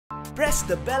Press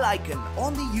the bell icon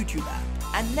on the YouTube app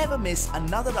and never miss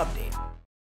another update.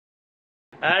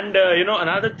 And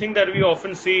another thing that we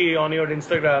often see on your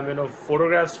Instagram,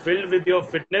 photographs filled with your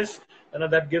fitness,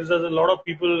 that gives us a lot of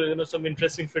people, some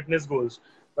interesting fitness goals.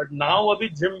 But now,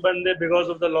 abhi gym band hai because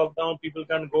of the lockdown, people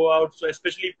can't go out. So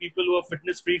especially people who are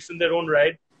fitness freaks in their own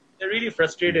right, they're really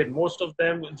frustrated. Most of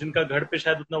them, jinka ghar pe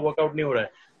shayad utna workout nahi ho raha hai.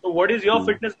 So what is your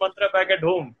fitness mantra back at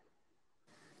home?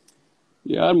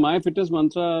 Yeah, my fitness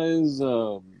mantra is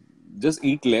just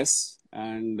eat less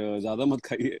and ज़्यादा मत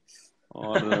खाइए.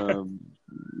 Or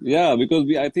yeah, because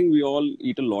I think we all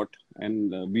eat a lot,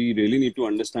 and we really need to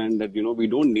understand that we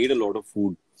don't need a lot of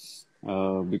food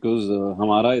because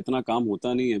हमारा इतना काम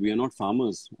होता नहीं है. We are not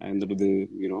farmers, and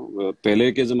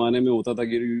पहले के ज़माने में होता था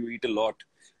कि you eat a lot.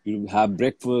 You have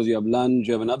breakfast, you have lunch,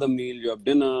 you have another meal, you have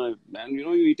dinner, and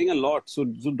you're eating a lot. So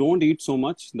don't eat so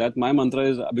much. That my mantra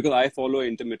is, because I follow an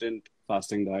intermittent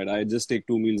fasting diet. I just take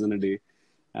 2 meals in a day.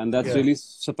 And that really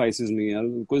suffices me.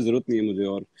 कोई जरूरत नहीं है मुझे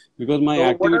और because my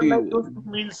activity. What are like those 2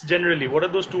 meals generally? What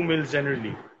are those 2 meals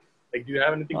generally? Like, do you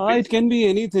have anything? It can be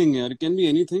anything. Yeah. It can be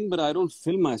anything, but I don't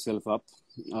fill myself up.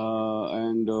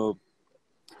 And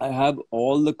I have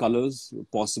all the colors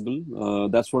possible.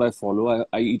 That's what I follow.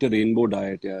 I eat a rainbow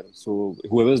diet. Yeah. So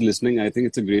whoever's listening, I think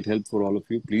it's a great help for all of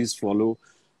you. Please follow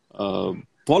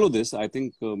this. I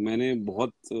think मैंने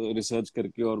बहुत research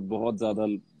करके और बहुत ज़्यादा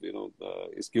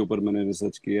इसके ऊपर मैंने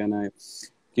research किया, and I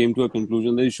came to a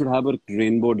conclusion that you should have a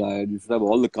rainbow diet. You should have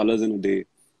all the colors in a day.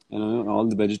 All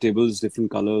the vegetables,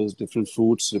 different colors, different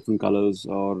fruits, different colors,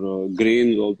 or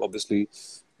grains, obviously,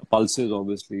 pulses,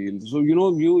 obviously. So,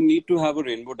 you need to have a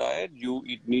rainbow diet. You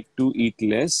need to eat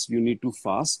less. You need to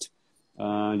fast.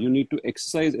 You need to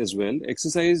exercise as well.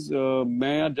 Exercise,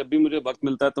 मैं यार जब भी मुझे वक्त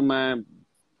मिलता है तो मैं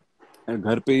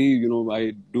घर पे ही,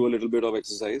 I do a little bit of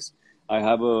exercise. I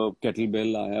have a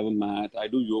kettlebell, I have a mat, I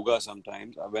do yoga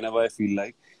sometimes whenever I feel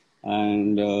like,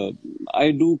 and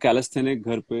I do calisthenic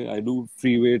घर पे, I do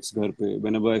free weights घर पे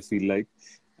whenever I feel like,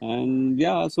 and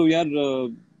yeah, so यार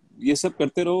ये सब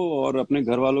करते रहो और अपने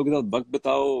घर वालों के साथ वक्त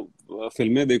बिताओ,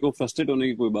 फिल्में देखो. फ्रस्ट्रेट होने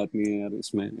की कोई बात नहीं है यार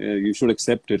इसमें. You should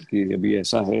accept it कि अभी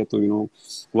ऐसा है तो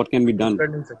what can be done.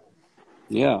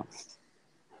 Yeah.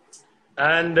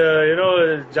 And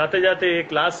जाते जाते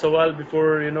एक last सवाल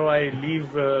before I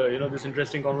leave this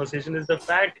interesting conversation is the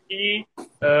fact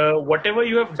that whatever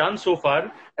you have done so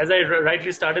far, as I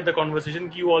rightly started the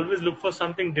conversation, you always look for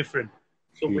something different.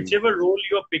 So whichever role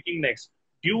you are picking next,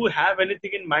 do you have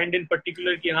anything in mind in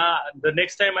particular कि the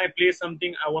next time I play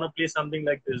something, I want to play something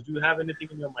like this? Do you have anything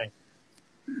in your mind?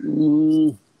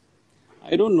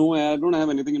 I don't know. I don't have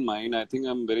anything in mind. I think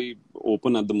I'm very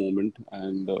open at the moment,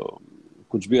 and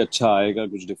कुछ भी अच्छा आएगा,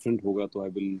 कुछ different होगा तो I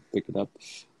will pick it up.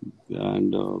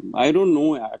 And I don't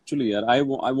know actually. यार,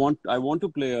 I want to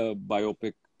play a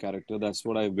biopic character. That's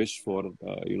what I wish for.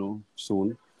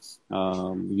 Soon.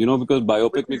 Because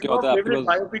biopic में क्या होता है? Favorite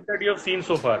biopic that you have seen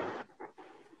so far?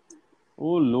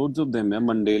 Oh, loads of them.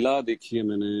 Mandela देखी है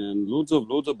मैंने, and loads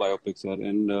of biopics यार,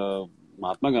 and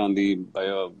Mahatma Gandhi,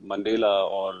 Mandela,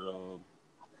 or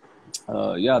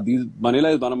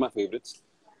Mandela is one of my favorites.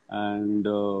 And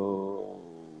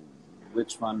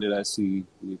which one did I see?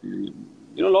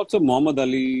 Lots of Muhammad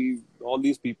Ali, all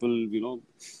these people.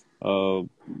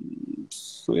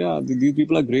 So yeah, these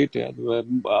people are great. Yeah,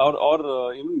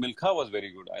 or even Milkha was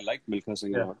very good. I like Milkha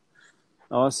Singh a lot.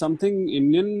 Something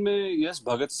Indian में, yes,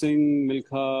 Bhagat Singh,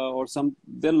 Milkha, or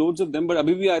there are loads of them. But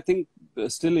अभी भी I think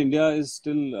still India is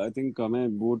still, I think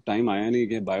हमें वो time आया नहीं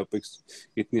कि biopics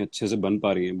इतनी अच्छे से बन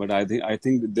पा रही हैं. But I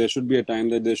think there should be a time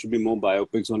that there should be more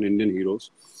biopics on Indian heroes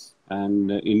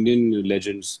and Indian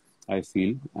legends, I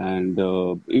feel. And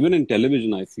even in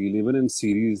television, I feel, even in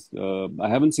series. I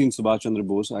haven't seen Subhash Chandra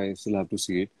Bose. I still have to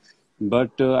see it.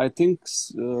 But I think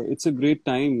it's a great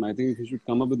time. I think we should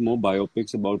come up with more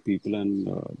biopics about people, and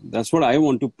that's what I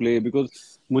want to play. Because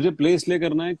मुझे play इसलिए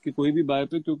करना है कि कोई भी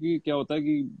biopic, क्योंकि क्या होता है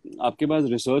कि आपके पास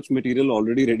research material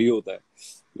already ready होता है,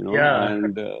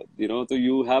 and so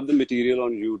you have the material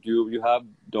on YouTube, you have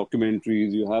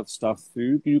documentaries, you have stuff,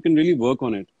 you can really work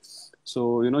on it.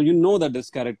 So that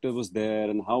this character was there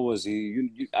and how was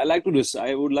he. I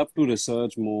would love to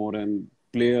research more and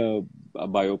play a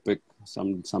biopic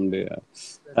someday.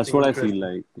 That's what I feel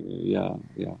like. Yeah.